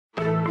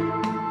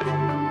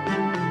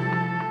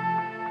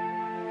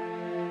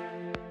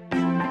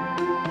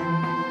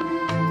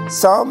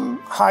Some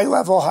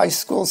high-level high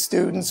school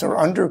students or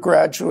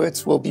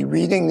undergraduates will be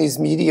reading these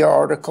media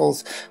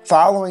articles,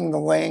 following the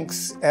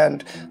links,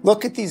 and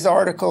look at these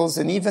articles,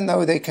 and even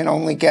though they can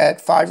only get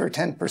 5 or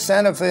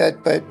 10% of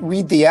it, but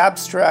read the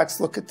abstracts,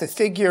 look at the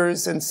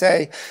figures, and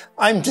say,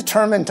 I'm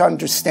determined to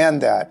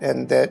understand that,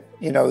 and that,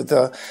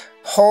 the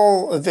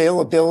whole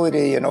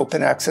availability and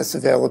open access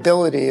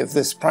availability of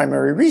this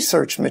primary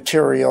research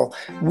material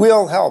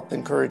will help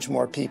encourage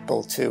more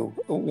people to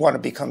want to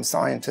become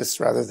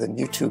scientists rather than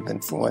YouTube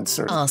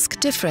influencers. Ask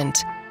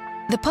Different,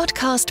 the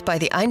podcast by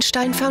the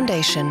Einstein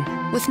Foundation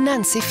with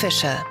Nancy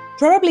Fisher.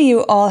 Probably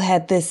you all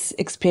had this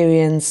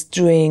experience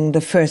during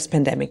the first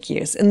pandemic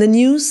years. In the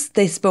news,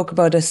 they spoke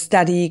about a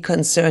study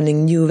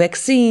concerning new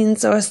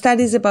vaccines or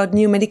studies about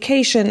new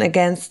medication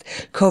against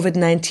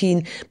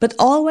COVID-19, but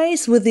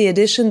always with the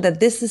addition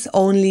that this is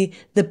only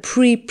the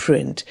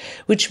preprint,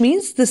 which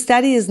means the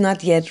study is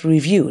not yet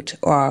reviewed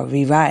or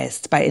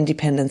revised by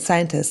independent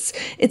scientists.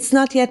 It's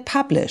not yet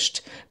published,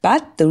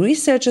 but the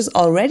researchers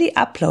already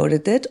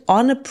uploaded it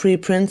on a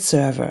preprint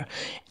server,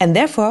 and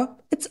therefore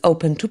it's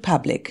open to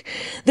public.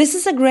 This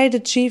is a great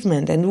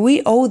achievement, and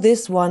we owe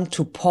this one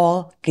to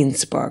Paul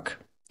Ginsparg.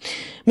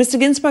 Mr.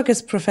 Ginsparg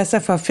is professor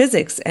for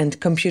physics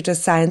and computer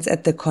science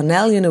at the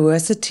Cornell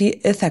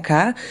University,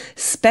 Ithaca,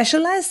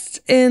 specialized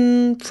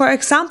in, for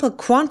example,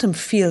 quantum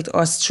field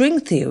or string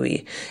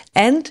theory.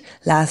 And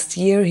last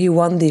year, he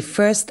won the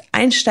first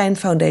Einstein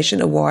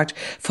Foundation Award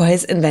for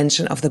his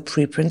invention of the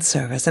preprint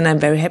service. And I'm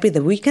very happy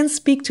that we can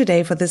speak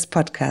today for this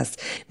podcast.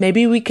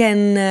 Maybe we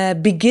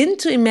can begin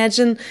to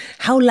imagine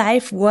how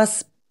life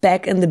was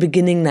back in the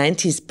beginning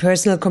 90s.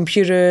 Personal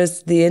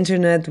computers, the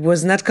internet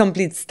was not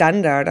complete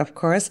standard, of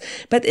course,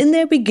 but in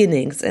their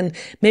beginnings. And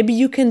maybe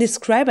you can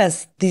describe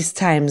us these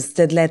times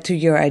that led to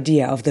your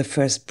idea of the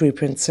first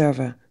preprint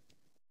server.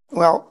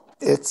 Well,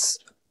 it's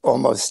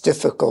almost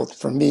difficult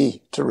for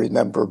me to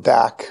remember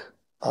back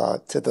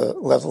to the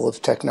level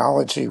of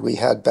technology we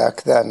had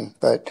back then,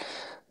 but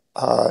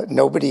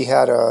nobody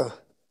had a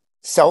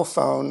cell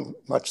phone,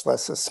 much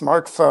less a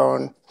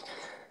smartphone.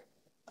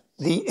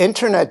 The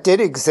internet did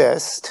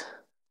exist.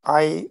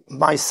 I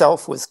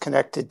myself was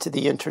connected to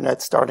the internet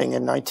starting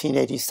in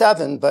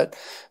 1987, but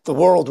the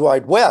World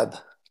Wide Web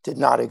did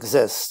not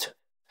exist.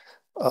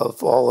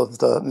 Of all of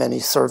the many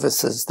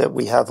services that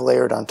we have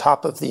layered on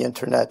top of the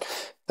internet,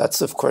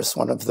 that's of course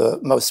one of the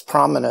most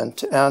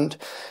prominent. And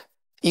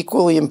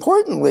equally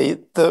importantly,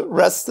 the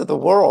rest of the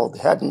world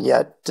hadn't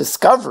yet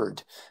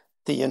discovered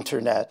the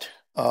internet.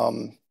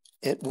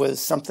 It was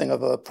something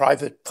of a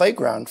private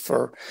playground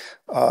for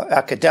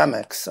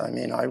academics. I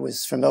mean, I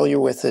was familiar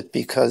with it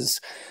because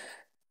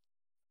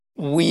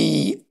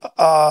we,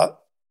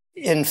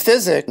 in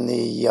physics, in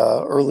the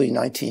early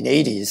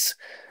 1980s,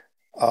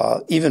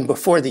 even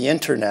before the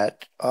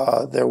internet,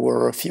 there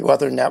were a few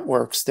other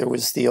networks. There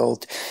was the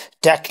old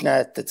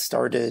DECnet that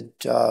started,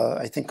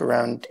 I think,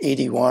 around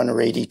 81 or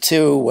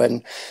 82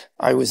 when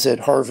I was at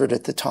Harvard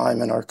at the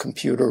time, and our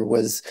computer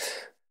was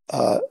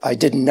I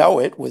didn't know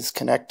it was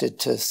connected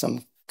to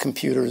some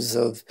computers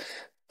of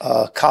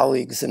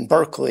colleagues in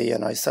Berkeley,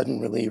 and I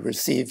suddenly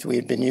received, we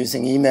had been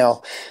using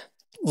email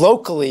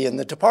locally in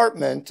the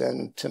department,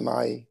 and to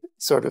my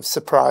sort of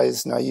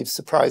surprise, naive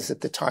surprise at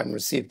the time,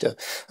 received a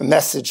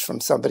message from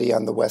somebody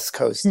on the West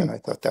Coast, and I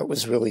thought that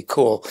was really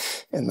cool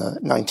in the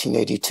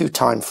 1982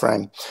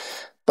 timeframe.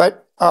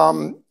 But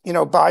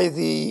by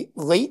the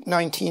late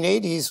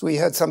 1980s, we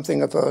had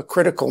something of a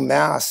critical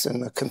mass in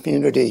the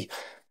community.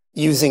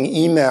 Using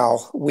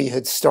email, we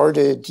had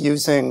started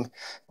using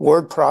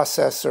word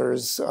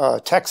processors,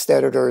 text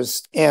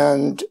editors,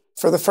 and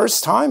for the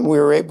first time, we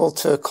were able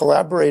to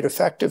collaborate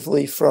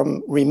effectively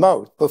from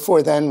remote.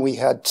 Before then, we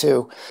had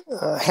to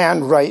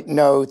handwrite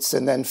notes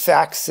and then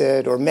fax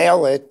it or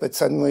mail it, but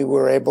suddenly we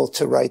were able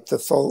to write the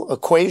full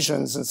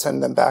equations and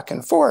send them back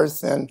and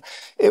forth. And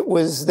it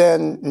was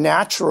then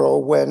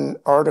natural when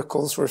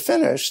articles were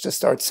finished to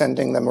start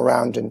sending them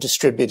around and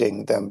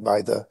distributing them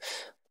by the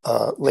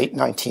late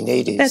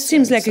 1980s. That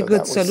seems like a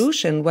good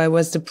solution. Why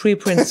was the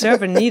preprint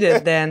server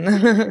needed then?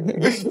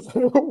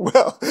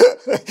 Well,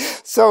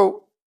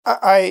 so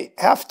I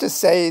have to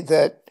say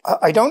that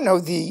I don't know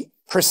the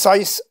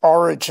precise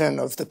origin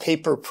of the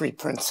paper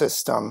preprint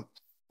system.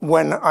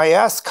 When I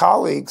asked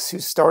colleagues who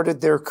started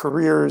their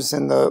careers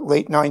in the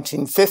late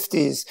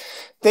 1950s,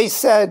 they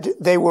said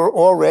they were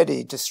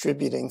already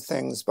distributing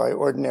things by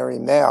ordinary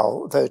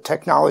mail. The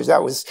technology,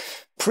 that was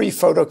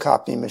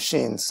pre-photocopy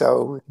machines.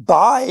 So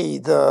by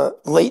the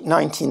late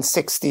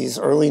 1960s,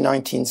 early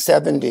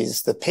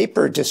 1970s, the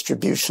paper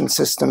distribution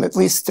system, at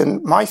least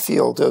in my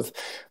field of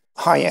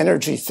high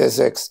energy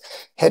physics,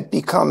 had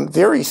become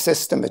very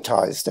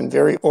systematized and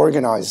very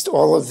organized.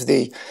 All of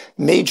the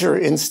major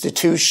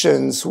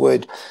institutions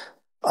would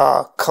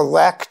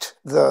collect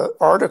the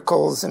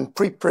articles in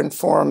preprint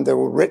form that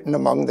were written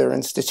among their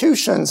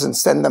institutions and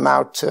send them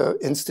out to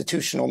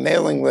institutional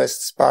mailing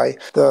lists. By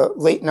the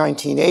late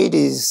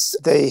 1980s,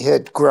 they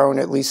had grown,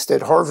 at least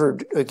at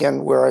Harvard,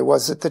 again, where I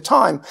was at the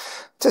time,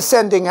 to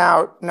sending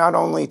out not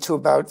only to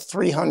about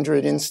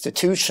 300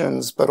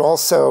 institutions, but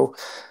also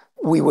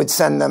we would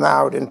send them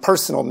out in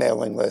personal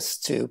mailing lists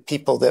to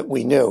people that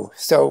we knew.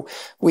 So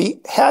we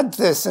had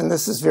this, and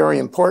this is very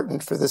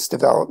important for this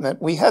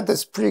development, we had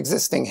this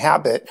pre-existing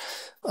habit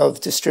of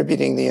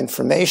distributing the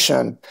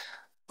information,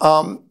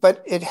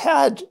 but it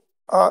had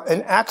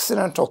an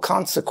accidental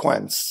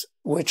consequence,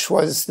 which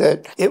was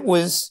that it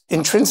was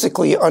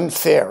intrinsically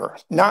unfair,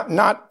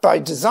 not by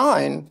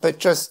design, but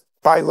just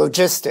by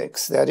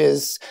logistics. That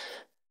is,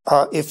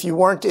 if you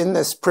weren't in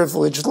this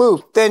privileged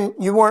loop, then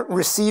you weren't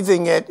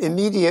receiving it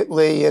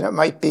immediately, and it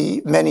might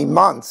be many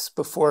months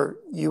before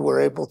you were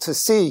able to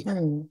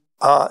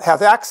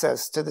have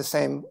access to the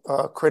same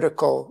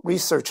critical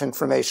research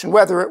information,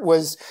 whether it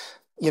was,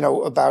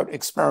 about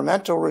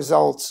experimental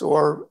results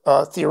or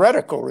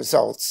theoretical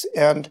results.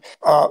 And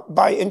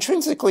by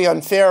intrinsically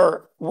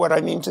unfair, what I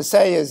mean to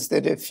say is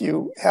that if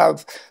you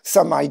have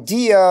some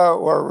idea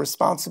or are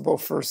responsible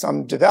for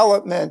some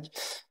development,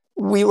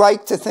 we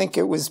like to think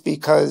it was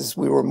because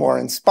we were more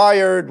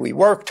inspired, we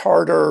worked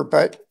harder,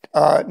 but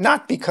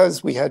not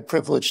because we had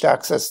privileged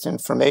access to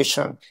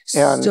information.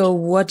 And so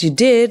what you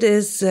did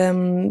is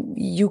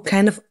you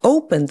kind of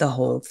opened the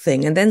whole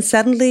thing, and then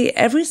suddenly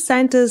every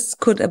scientist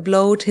could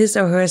upload his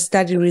or her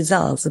study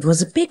results. It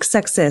was a big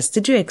success.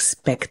 Did you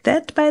expect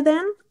that by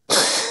then?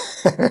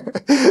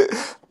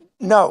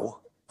 No,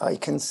 I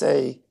can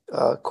say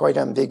quite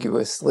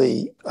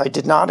ambiguously, I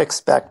did not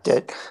expect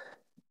it.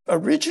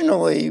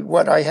 Originally,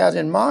 what I had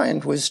in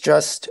mind was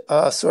just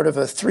sort of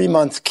a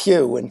 3-month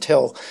queue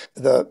until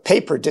the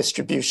paper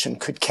distribution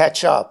could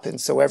catch up, and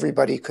so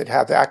everybody could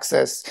have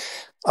access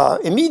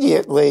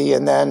immediately.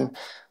 And then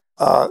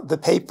the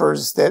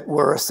papers that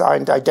were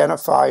assigned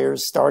identifiers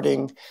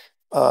starting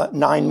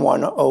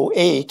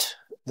 9108,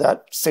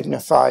 that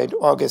signified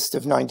August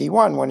of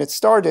 91 when it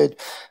started.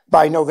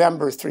 By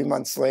November, 3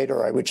 months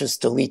later, I would just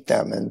delete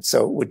them. And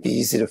so it would be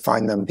easy to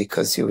find them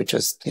because you would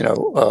just,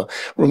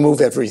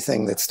 remove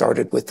everything that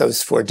started with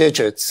those 4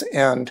 digits.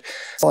 And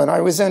I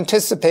was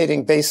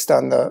anticipating, based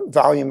on the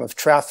volume of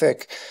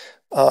traffic,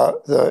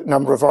 the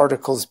number of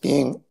articles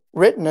being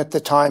written at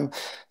the time,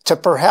 to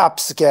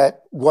perhaps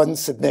get 1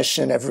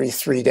 submission every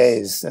 3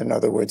 days. In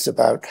other words,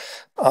 about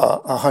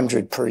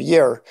 100 per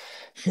year.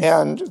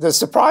 And the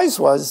surprise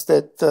was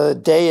that the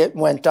day it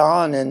went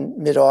on in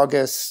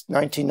mid-August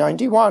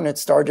 1991, it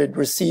started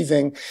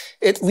receiving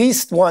at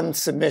least 1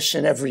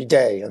 submission every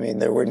day. I mean,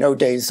 there were no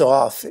days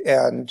off,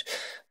 and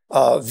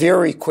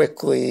very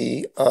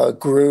quickly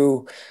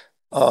grew.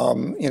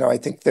 I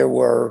think there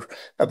were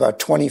about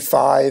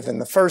 25 in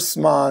the first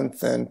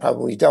month and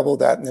probably double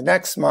that in the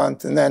next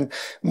month. And then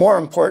more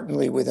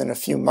importantly, within a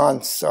few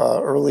months,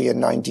 early in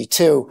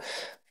 92,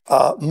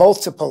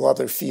 multiple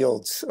other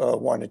fields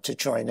wanted to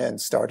join in,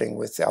 starting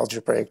with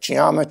algebraic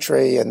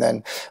geometry and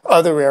then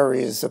other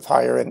areas of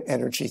higher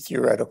energy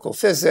theoretical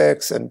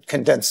physics and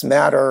condensed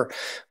matter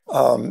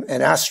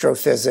and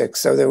astrophysics.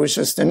 So there was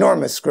just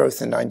enormous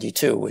growth in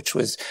 92,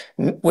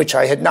 which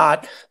I had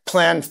not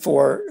planned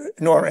for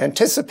nor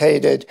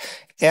anticipated.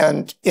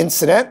 And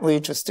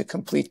incidentally, just to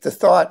complete the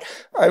thought,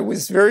 I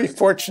was very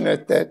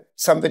fortunate that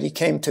somebody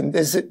came to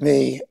visit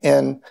me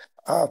in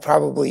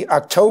probably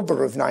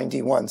October of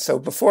 91. So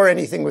before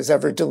anything was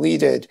ever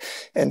deleted,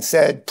 and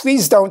said,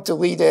 please don't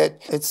delete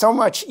it. It's so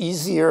much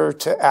easier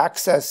to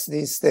access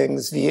these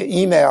things via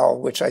email,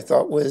 which I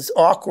thought was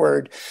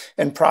awkward,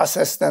 and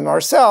process them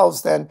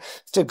ourselves than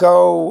to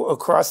go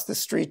across the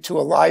street to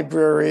a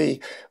library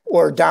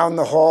or down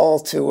the hall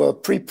to a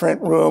preprint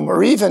room,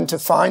 or even to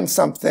find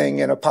something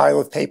in a pile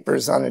of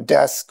papers on a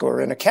desk or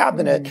in a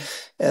cabinet.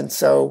 And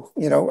so,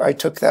 I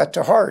took that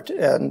to heart,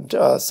 and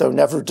so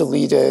never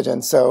deleted.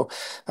 And so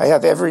I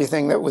have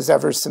everything that was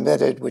ever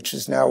submitted, which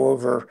is now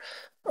over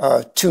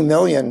 2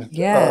 million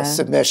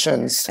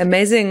submissions.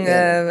 Amazing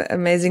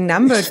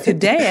number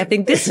today. I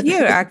think this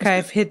year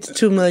arXiv hit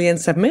 2 million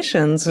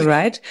submissions,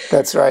 right?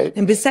 That's right.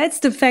 And besides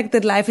the fact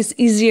that life is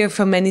easier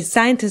for many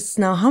scientists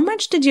now, how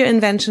much did your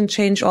invention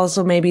change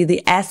also maybe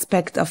the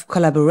aspect of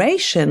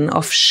collaboration,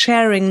 of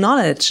sharing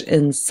knowledge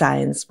in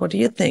science? What do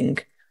you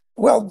think?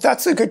 Well,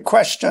 that's a good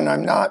question.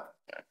 I'm not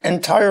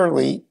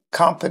entirely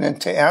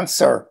competent to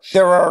answer.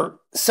 There are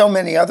so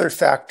many other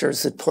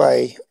factors at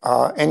play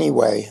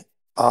anyway.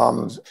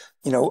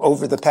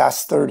 Over the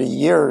past 30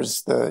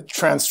 years, the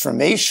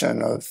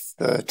transformation of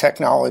the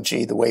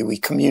technology, the way we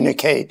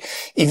communicate,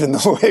 even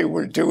the way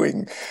we're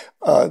doing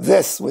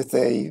this with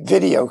a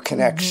video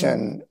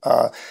connection,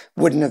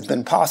 wouldn't have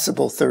been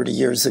possible 30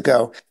 years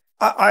ago.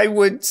 I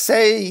would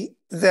say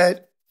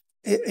that,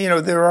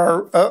 there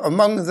are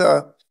among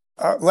the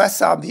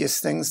less obvious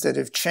things that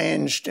have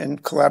changed in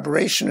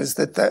collaboration is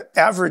that the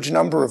average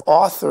number of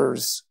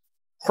authors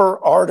per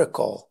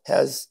article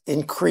has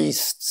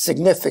increased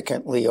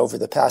significantly over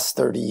the past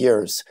 30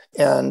 years.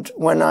 And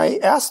when I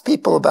ask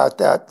people about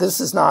that, this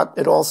is not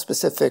at all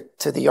specific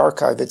to the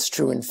arXiv. It's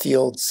true in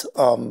fields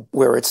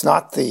where it's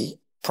not the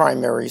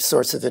primary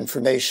source of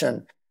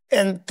information.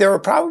 And there are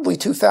probably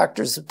 2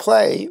 factors at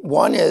play.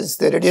 One is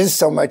that it is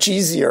so much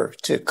easier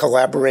to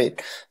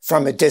collaborate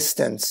from a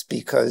distance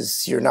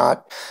because you're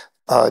not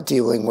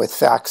dealing with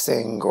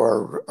faxing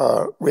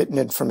or written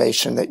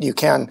information that you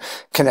can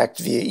connect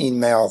via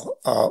email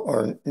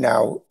or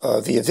now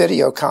via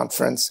video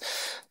conference.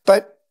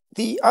 But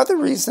the other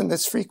reason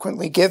that's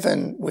frequently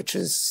given, which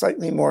is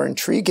slightly more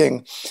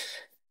intriguing,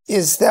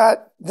 is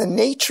that the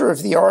nature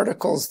of the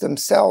articles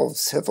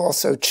themselves have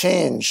also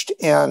changed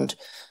and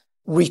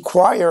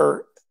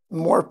require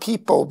more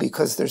people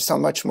because there's so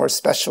much more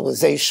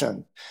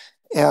specialization.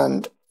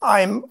 And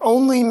I'm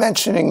only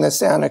mentioning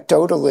this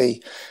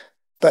anecdotally,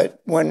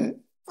 but when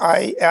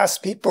I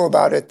ask people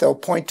about it, they'll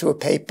point to a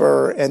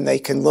paper and they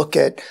can look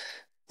at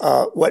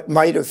what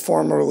might have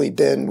formerly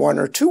been one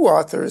or two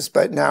authors,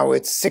 but now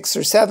it's 6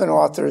 or 7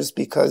 authors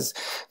because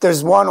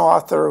there's one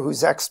author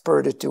who's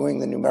expert at doing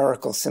the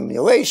numerical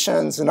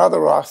simulations,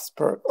 another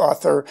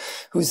author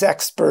who's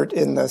expert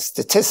in the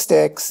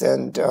statistics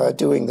and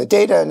doing the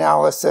data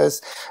analysis,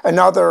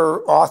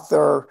 another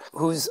author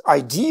whose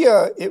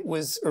idea it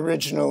was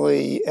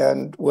originally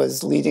and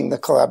was leading the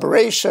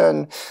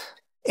collaboration.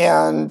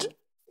 And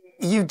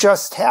you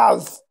just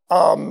have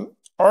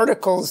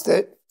articles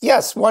that,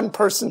 yes, one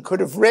person could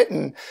have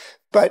written,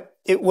 but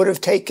it would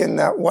have taken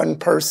that one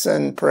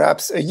person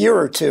perhaps a year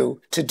or two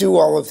to do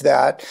all of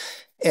that.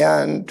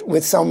 And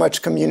with so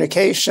much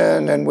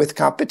communication and with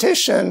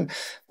competition,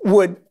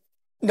 would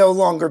no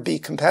longer be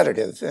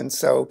competitive. And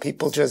so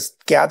people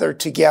just gathered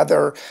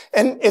together.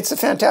 And it's a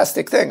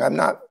fantastic thing. I'm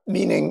not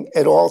meaning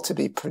at all to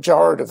be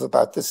pejorative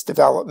about this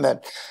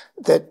development,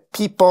 that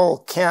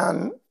people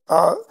can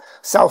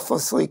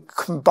selflessly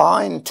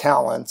combine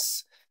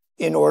talents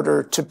in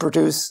order to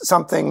produce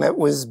something that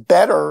was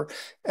better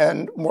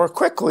and more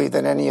quickly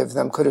than any of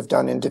them could have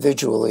done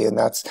individually. And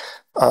that's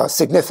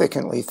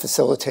significantly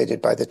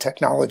facilitated by the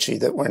technology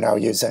that we're now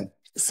using.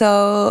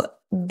 So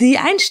the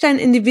Einstein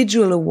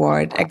Individual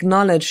Award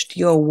acknowledged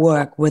your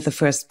work with the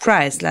first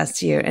prize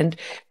last year, and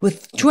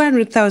with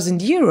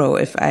 200,000 euro,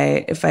 if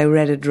I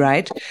read it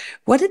right.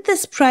 What did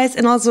this prize,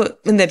 and also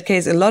in that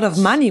case a lot of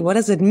money, what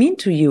does it mean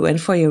to you and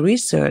for your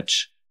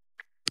research?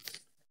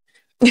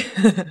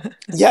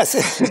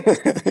 Yes.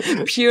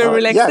 Pure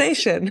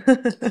relaxation.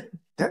 Yes.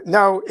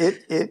 No,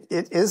 it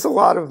is a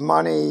lot of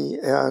money,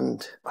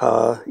 and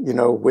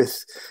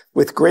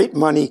with great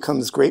money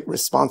comes great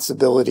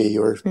responsibility,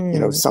 or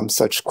some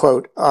such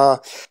quote.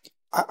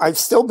 I've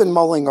still been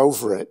mulling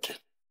over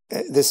it.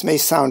 This may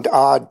sound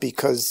odd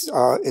because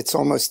it's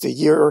almost a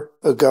year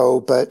ago,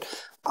 but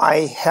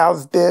I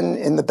have been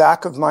in the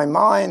back of my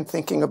mind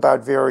thinking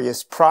about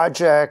various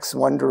projects,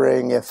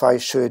 wondering if I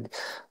should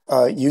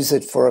use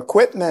it for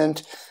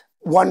equipment,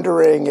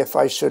 wondering if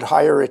I should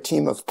hire a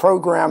team of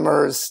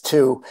programmers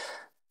to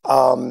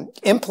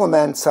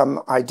implement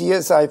some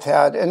ideas I've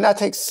had, and that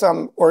takes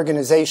some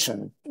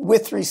organization.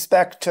 With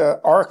respect to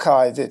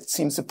arXiv, it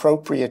seems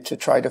appropriate to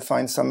try to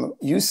find some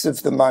use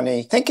of the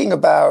money, thinking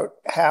about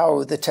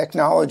how the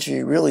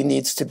technology really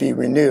needs to be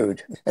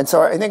renewed. And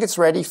so I think it's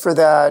ready for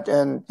that.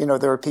 And,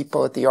 there are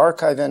people at the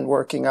arXiv end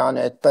working on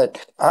it,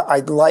 but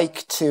I'd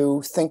like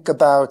to think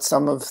about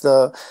some of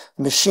the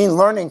machine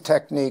learning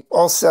technique,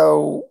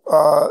 also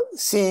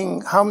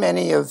seeing how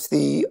many of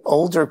the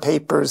older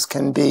papers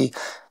can be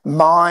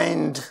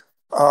mined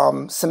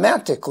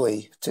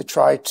semantically to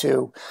try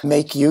to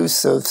make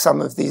use of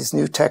some of these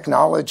new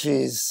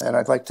technologies. And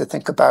I'd like to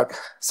think about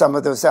some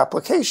of those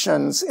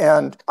applications.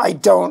 And I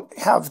don't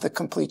have the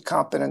complete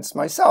competence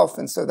myself.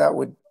 And so that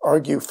would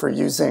argue for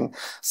using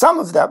some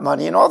of that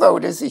money. And although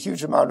it is a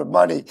huge amount of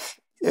money,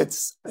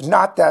 it's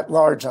not that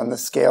large on the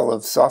scale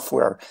of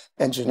software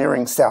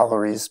engineering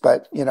salaries.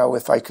 But,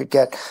 if I could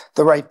get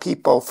the right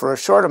people for a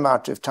short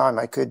amount of time,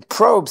 I could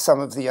probe some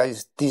of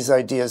these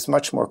ideas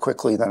much more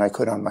quickly than I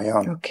could on my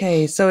own.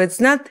 Okay, so it's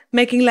not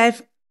making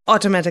life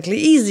automatically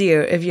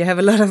easier if you have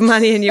a lot of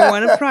money and you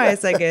want a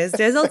prize, I guess.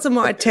 There's also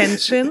more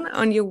attention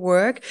on your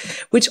work,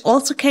 which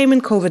also came in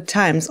COVID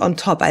times on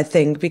top, I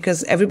think,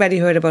 because everybody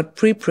heard about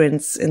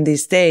preprints in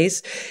these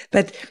days.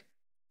 But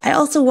I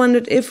also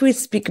wondered if we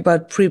speak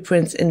about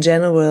preprints in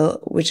general,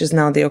 which is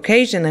now the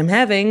occasion I'm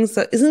having,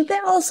 so isn't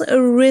there also a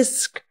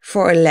risk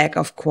for a lack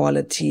of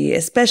quality,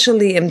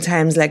 especially in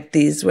times like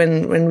these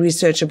when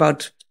research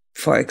about,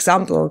 for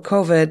example,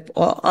 COVID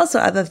or also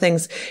other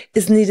things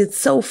is needed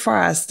so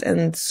fast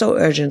and so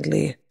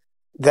urgently?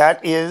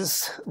 That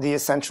is the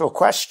essential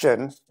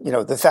question.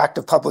 The fact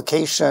of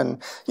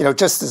publication,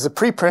 just as a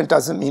preprint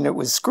doesn't mean it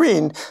was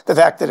screened, the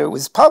fact that it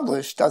was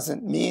published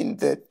doesn't mean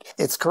that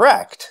it's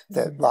correct.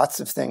 That lots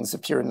of things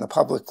appear in the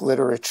public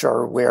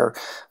literature where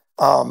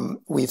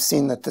we've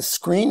seen that the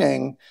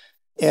screening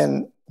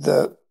in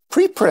the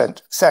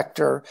preprint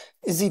sector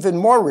is even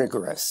more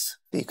rigorous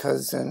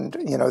because,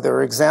 there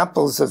are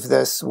examples of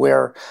this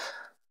where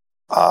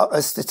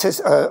a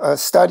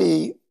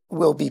study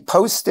will be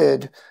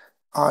posted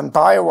on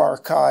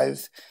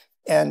bioRxiv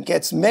and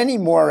gets many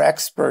more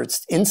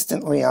experts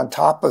instantly on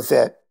top of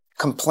it,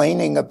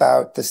 complaining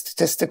about the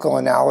statistical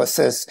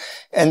analysis,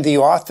 and the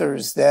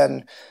authors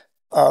then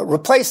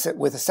replace it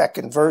with a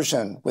second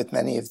version with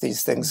many of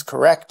these things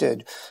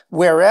corrected.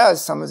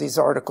 Whereas some of these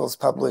articles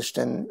published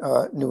in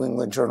New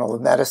England Journal of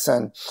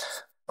Medicine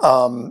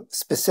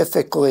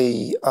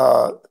Specifically,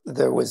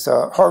 there was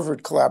a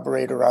Harvard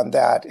collaborator on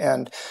that,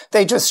 and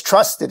they just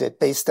trusted it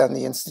based on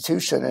the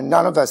institution. And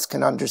none of us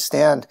can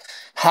understand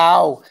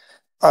how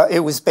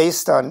it was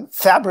based on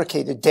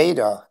fabricated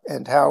data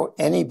and how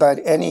any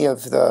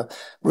of the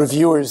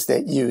reviewers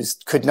that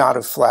used could not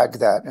have flagged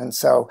that. And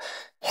so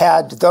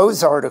had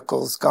those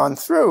articles gone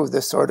through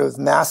the sort of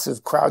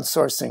massive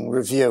crowdsourcing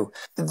review,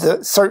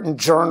 the certain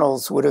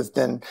journals would have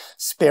been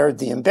spared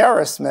the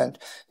embarrassment.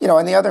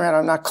 On the other hand,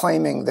 I'm not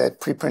claiming that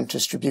preprint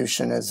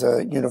distribution is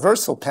a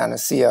universal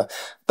panacea,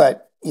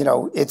 but,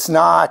 it's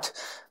not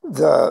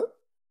the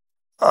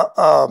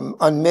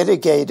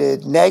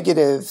unmitigated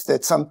negative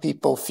that some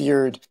people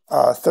feared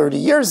 30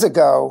 years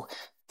ago.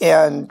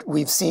 And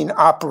we've seen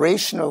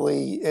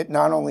operationally, it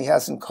not only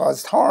hasn't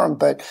caused harm,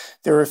 but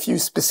there are a few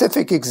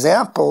specific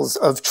examples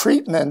of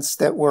treatments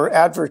that were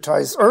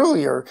advertised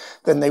earlier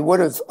than they would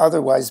have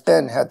otherwise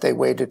been had they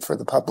waited for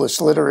the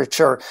published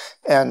literature,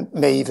 and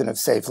may even have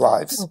saved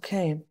lives.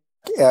 Okay.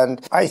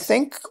 And I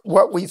think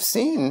what we've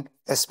seen,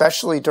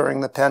 especially during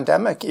the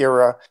pandemic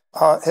era,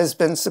 has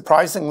been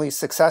surprisingly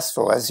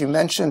successful. As you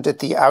mentioned at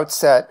the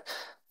outset,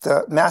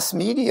 the mass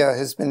media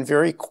has been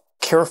very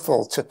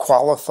careful to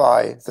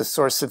qualify the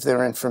source of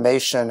their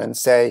information and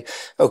say,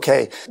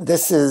 okay,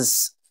 this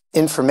is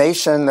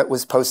information that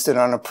was posted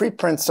on a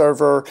preprint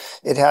server.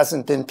 It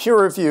hasn't been peer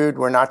reviewed.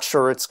 We're not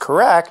sure it's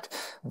correct,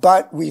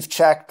 but we've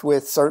checked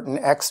with certain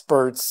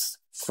experts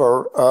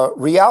for a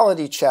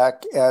reality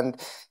check, and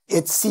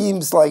it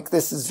seems like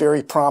this is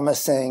very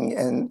promising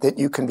and that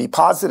you can be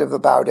positive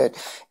about it.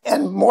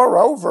 And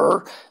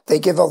moreover, they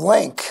give a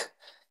link,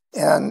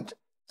 and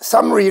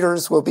some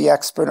readers will be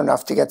expert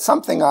enough to get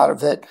something out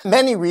of it.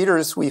 Many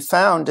readers we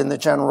found in the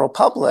general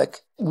public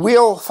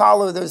will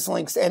follow those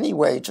links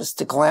anyway, just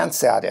to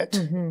glance at it.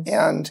 Mm-hmm.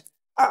 And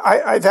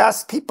I've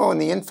asked people in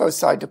the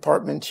InfoSci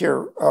department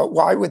here,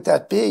 why would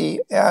that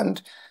be?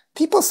 And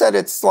people said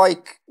it's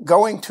like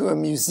going to a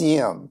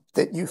museum,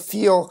 that you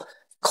feel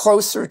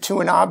closer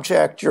to an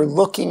object, you're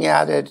looking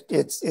at it,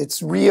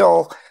 it's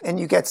real, and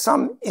you get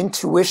some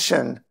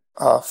intuition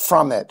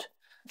from it,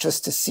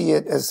 just to see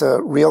it as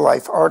a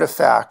real-life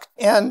artifact.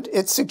 And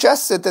it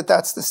suggested that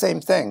that's the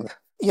same thing.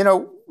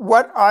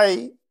 What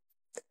I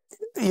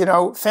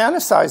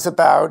fantasize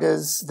about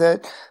is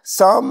that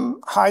some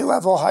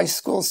high-level high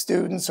school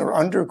students or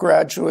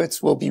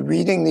undergraduates will be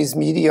reading these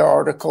media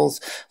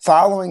articles,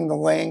 following the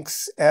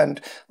links,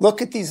 and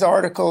look at these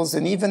articles,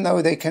 and even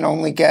though they can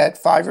only get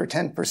 5 or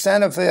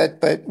 10% of it,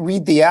 but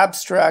read the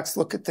abstracts,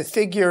 look at the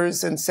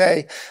figures, and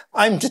say,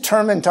 I'm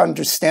determined to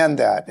understand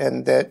that,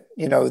 and that,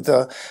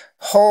 the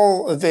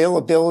whole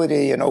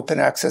availability and open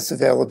access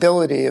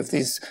availability of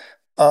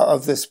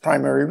of this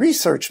primary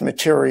research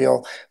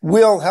material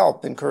will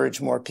help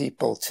encourage more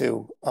people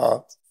to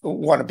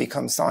want to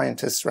become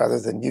scientists rather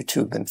than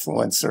YouTube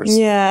influencers.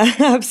 Yeah,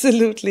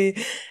 absolutely.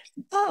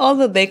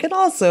 Although they can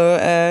also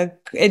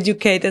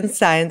educate in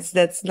science.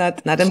 That's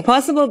not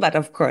impossible, but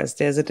of course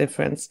there's a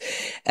difference.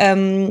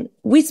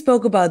 We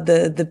spoke about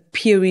the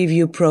peer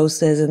review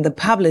process and the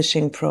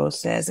publishing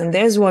process. And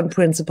there's one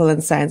principle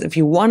in science. If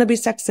you want to be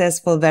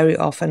successful, very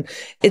often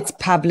it's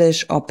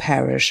publish or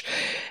perish.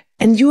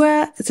 And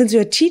since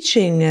you're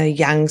teaching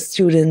young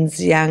students,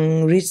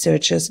 young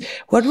researchers,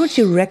 what would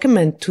you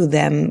recommend to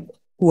them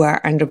who are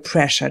under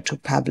pressure to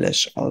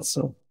publish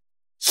also?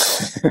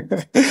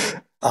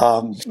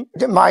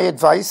 My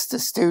advice to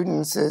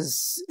students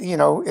is,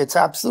 it's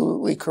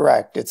absolutely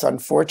correct. It's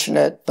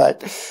unfortunate,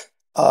 but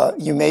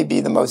you may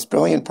be the most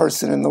brilliant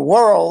person in the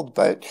world,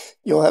 but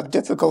you'll have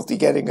difficulty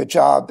getting a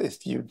job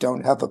if you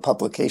don't have a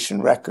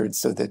publication record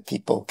so that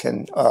people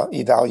can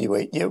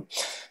evaluate you.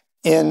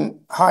 In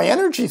high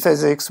energy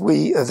physics,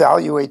 we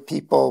evaluate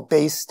people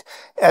based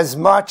as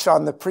much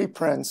on the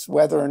preprints,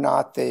 whether or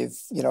not they've,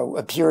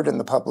 appeared in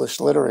the published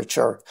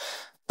literature.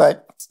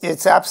 But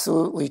it's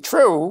absolutely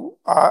true.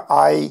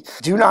 I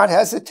do not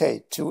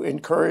hesitate to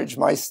encourage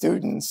my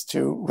students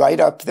to write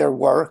up their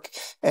work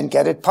and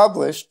get it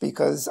published,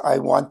 because I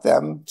want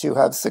them to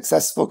have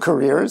successful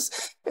careers.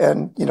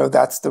 And,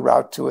 that's the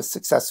route to a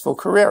successful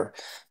career.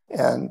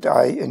 And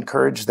I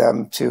encourage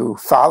them to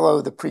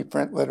follow the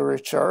preprint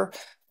literature.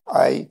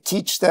 I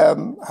teach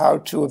them how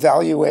to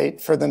evaluate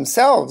for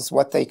themselves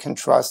what they can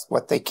trust,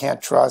 what they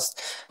can't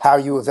trust, how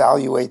you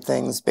evaluate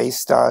things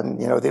based on,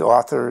 the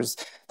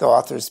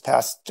author's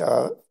past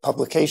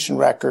publication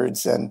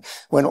records. And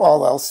when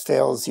all else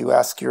fails, you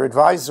ask your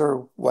advisor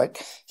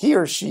what he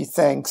or she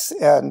thinks.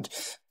 And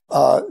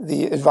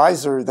the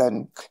advisor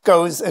then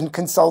goes and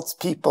consults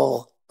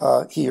people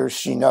he or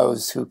she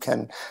knows who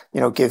can,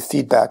 give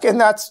feedback.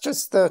 And that's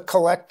just the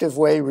collective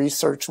way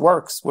research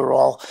works. We're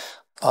all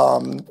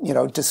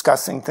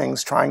discussing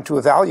things, trying to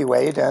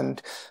evaluate,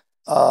 and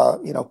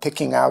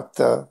picking out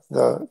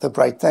the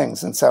bright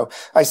things. And so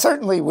I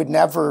certainly would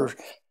never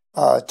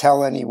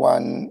tell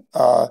anyone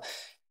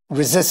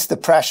resist the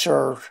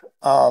pressure,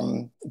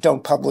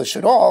 don't publish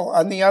at all.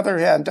 On the other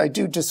hand, I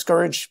do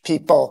discourage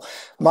people.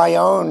 My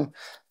own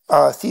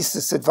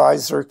thesis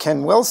advisor,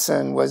 Ken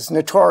Wilson, was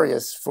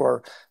notorious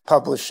for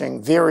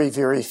publishing very,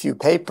 very few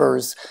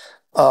papers,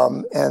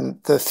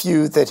 and the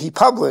few that he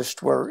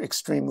published were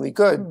extremely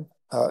good,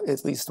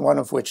 at least one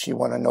of which he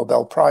won a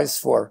Nobel Prize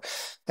for.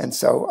 And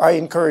so I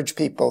encourage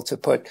people to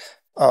put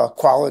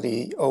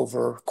quality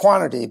over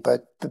quantity,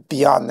 but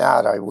beyond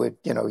that, I would,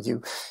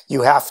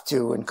 you have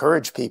to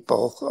encourage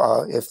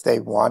people if they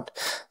want,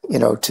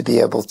 to be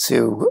able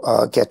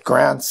to get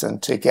grants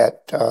and to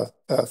get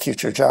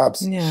future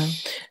jobs. Yeah.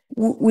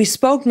 We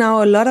spoke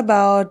now a lot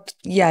about,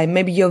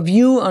 maybe your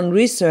view on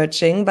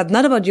researching, but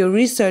not about your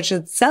research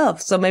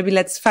itself. So maybe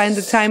let's find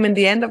the time in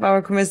the end of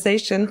our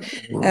conversation,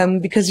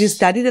 because you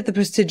studied at the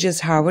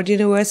prestigious Harvard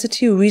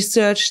University, you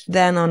researched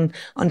then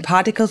on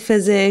particle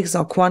physics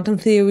or quantum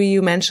theory.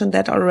 You mentioned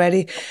that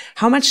already.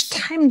 How much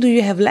time do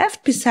you have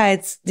left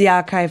besides the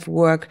arXiv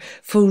work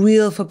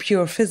for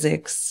pure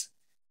physics?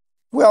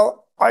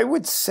 Well, I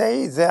would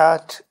say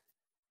that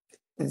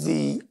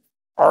the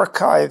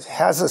arXiv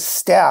has a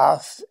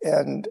staff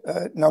and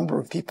a number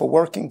of people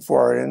working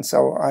for it, and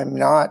so I'm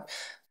not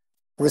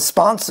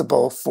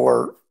responsible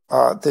for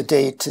the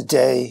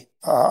day-to-day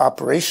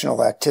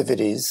operational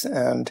activities,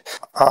 and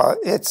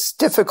it's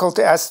difficult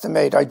to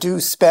estimate. I do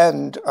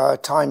spend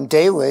time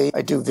daily.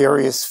 I do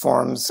various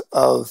forms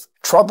of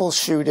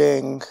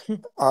troubleshooting.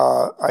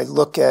 I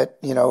look at,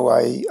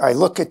 I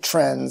look at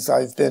trends.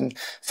 I've been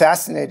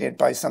fascinated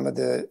by some of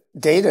the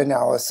data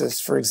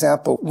analysis. For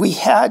example, we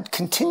had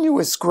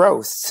continuous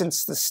growth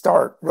since the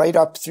start, right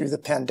up through the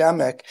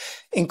pandemic,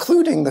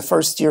 including the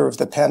first year of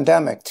the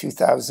pandemic,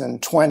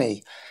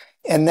 2020.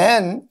 And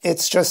then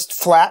it's just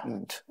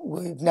flattened.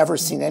 We've never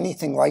seen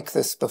anything like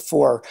this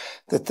before,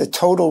 that the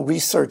total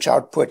research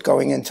output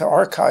going into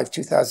arXiv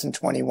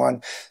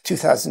 2021,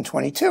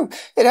 2022,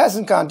 it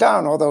hasn't gone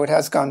down, although it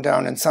has gone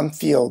down in some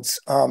fields,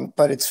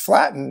 but it's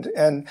flattened.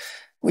 And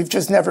we've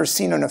just never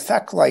seen an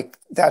effect like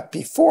that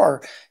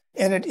before.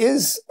 And it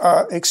is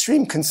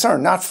extreme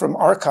concern, not from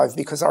arXiv,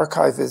 because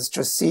arXiv is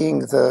just seeing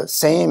the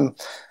same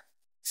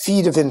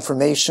feed of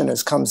information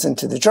as comes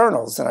into the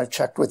journals. And I've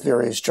checked with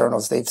various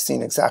journals. They've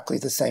seen exactly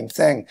the same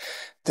thing,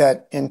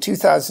 that in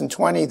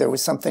 2020, there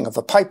was something of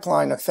a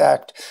pipeline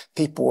effect.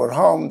 People were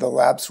home, the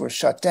labs were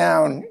shut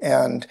down,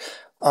 and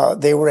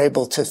they were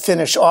able to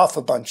finish off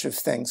a bunch of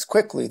things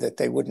quickly that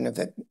they wouldn't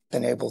have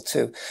been able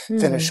to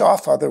finish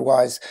off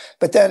otherwise.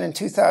 But then in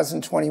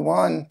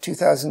 2021,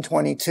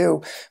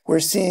 2022, we're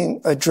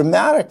seeing a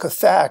dramatic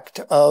effect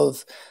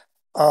of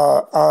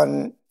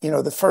on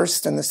the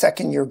first and the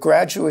second year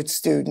graduate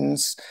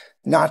students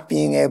not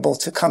being able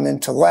to come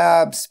into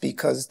labs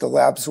because the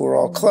labs were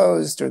all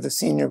closed, or the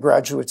senior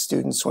graduate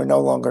students were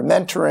no longer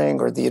mentoring,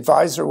 or the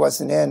advisor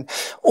wasn't in,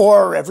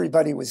 or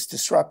everybody was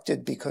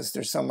disrupted because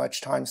there's so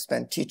much time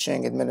spent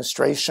teaching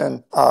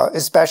administration,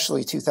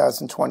 especially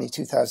 2020,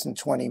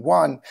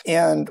 2021.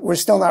 And we're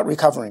still not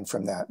recovering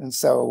from that. And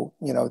so,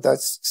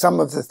 that's some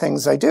of the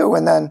things I do.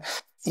 And then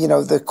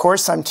the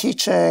course I'm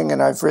teaching,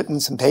 and I've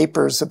written some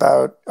papers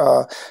about,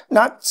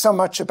 not so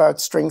much about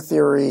string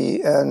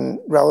theory and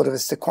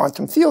relativistic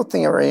quantum field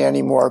theory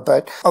anymore,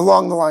 but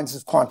along the lines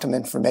of quantum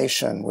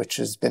information, which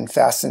has been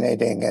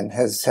fascinating and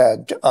has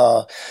had,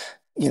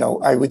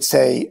 I would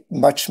say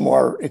much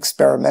more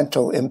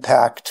experimental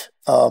impact,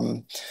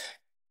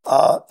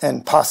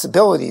 and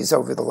possibilities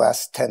over the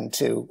last 10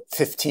 to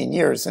 15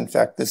 years. In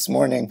fact, this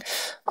morning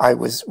I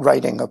was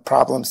writing a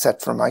problem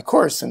set for my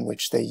course in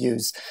which they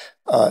use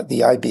the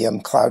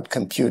IBM cloud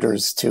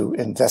computers to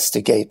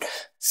investigate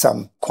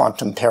some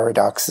quantum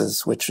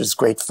paradoxes, which was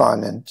great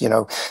fun. And,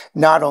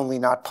 not only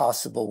not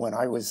possible when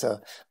I was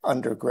a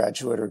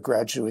undergraduate or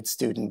graduate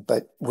student,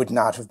 but would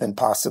not have been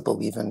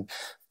possible even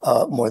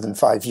more than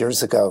 5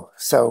 years ago.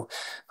 So,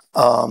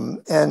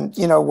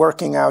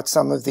 working out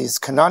some of these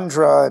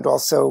conundra, and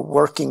also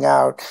working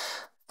out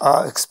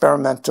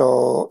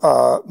experimental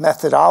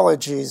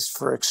methodologies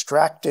for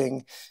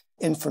extracting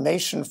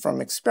information from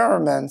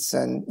experiments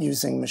and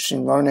using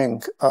machine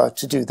learning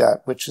to do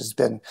that, which has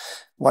been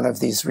one of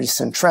these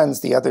recent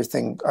trends. The other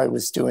thing I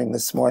was doing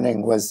this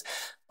morning was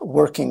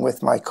working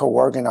with my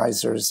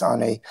co-organizers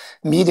on a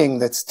meeting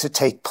that's to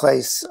take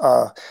place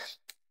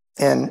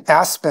in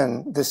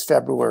Aspen this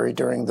February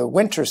during the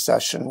winter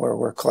session, where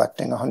we're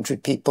collecting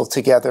 100 people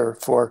together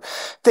for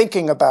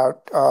thinking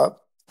about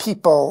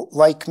people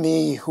like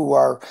me who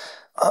are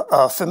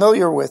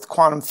familiar with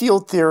quantum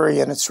field theory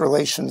and its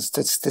relations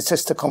to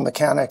statistical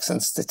mechanics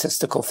and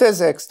statistical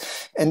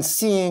physics, and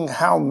seeing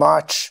how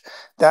much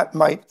that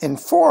might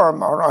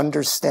inform our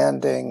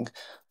understanding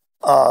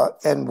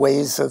and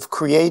ways of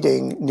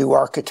creating new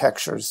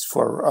architectures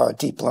for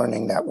deep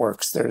learning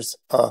networks. There's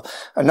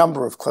a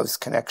number of close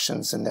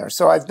connections in there.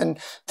 So I've been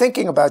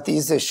thinking about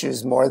these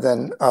issues more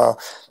than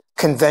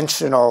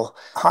conventional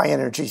high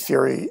energy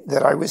theory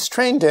that I was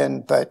trained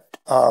in, but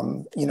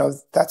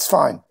that's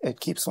fine.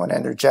 It keeps one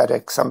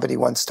energetic. Somebody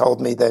once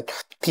told me that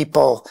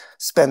people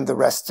spend the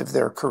rest of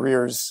their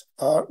careers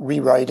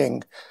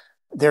rewriting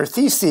their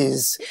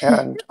theses,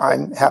 and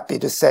I'm happy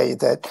to say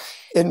that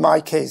in my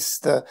case,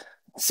 the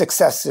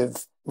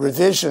successive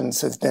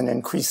revisions have been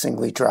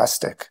increasingly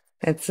drastic.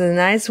 That's a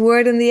nice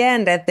word in the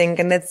end, I think.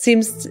 And that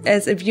seems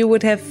as if you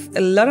would have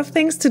a lot of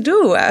things to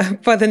do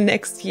for the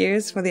next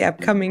years, for the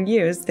upcoming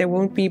years. There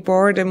won't be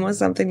boredom or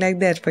something like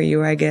that for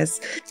you, I guess.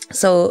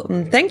 So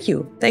thank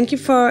you. Thank you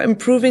for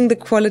improving the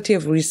quality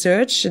of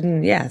research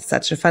in,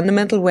 such a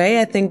fundamental way.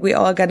 I think we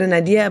all got an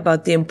idea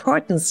about the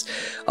importance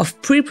of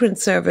preprint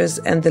service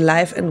and the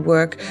life and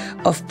work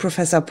of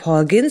Professor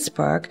Paul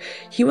Ginsparg.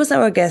 He was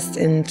our guest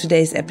in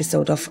today's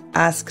episode of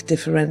Ask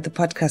Different, the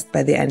podcast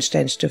by the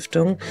Einstein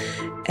Stiftung.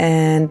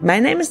 And my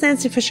name is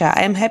Nancy Fischer.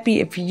 I am happy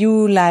if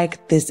you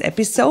liked this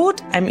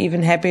episode. I'm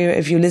even happier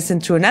if you listen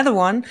to another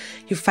one.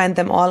 You find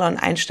them all on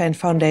Einstein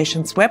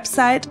Foundation's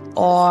website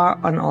or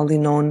on all the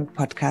known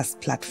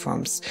podcast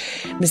platforms.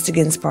 Mr.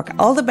 Ginsparg,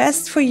 all the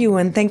best for you,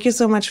 and thank you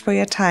so much for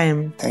your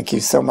time. Thank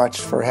you so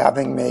much for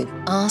having me.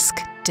 Ask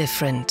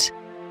Different,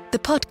 the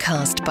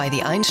podcast by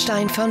the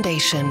Einstein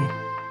Foundation.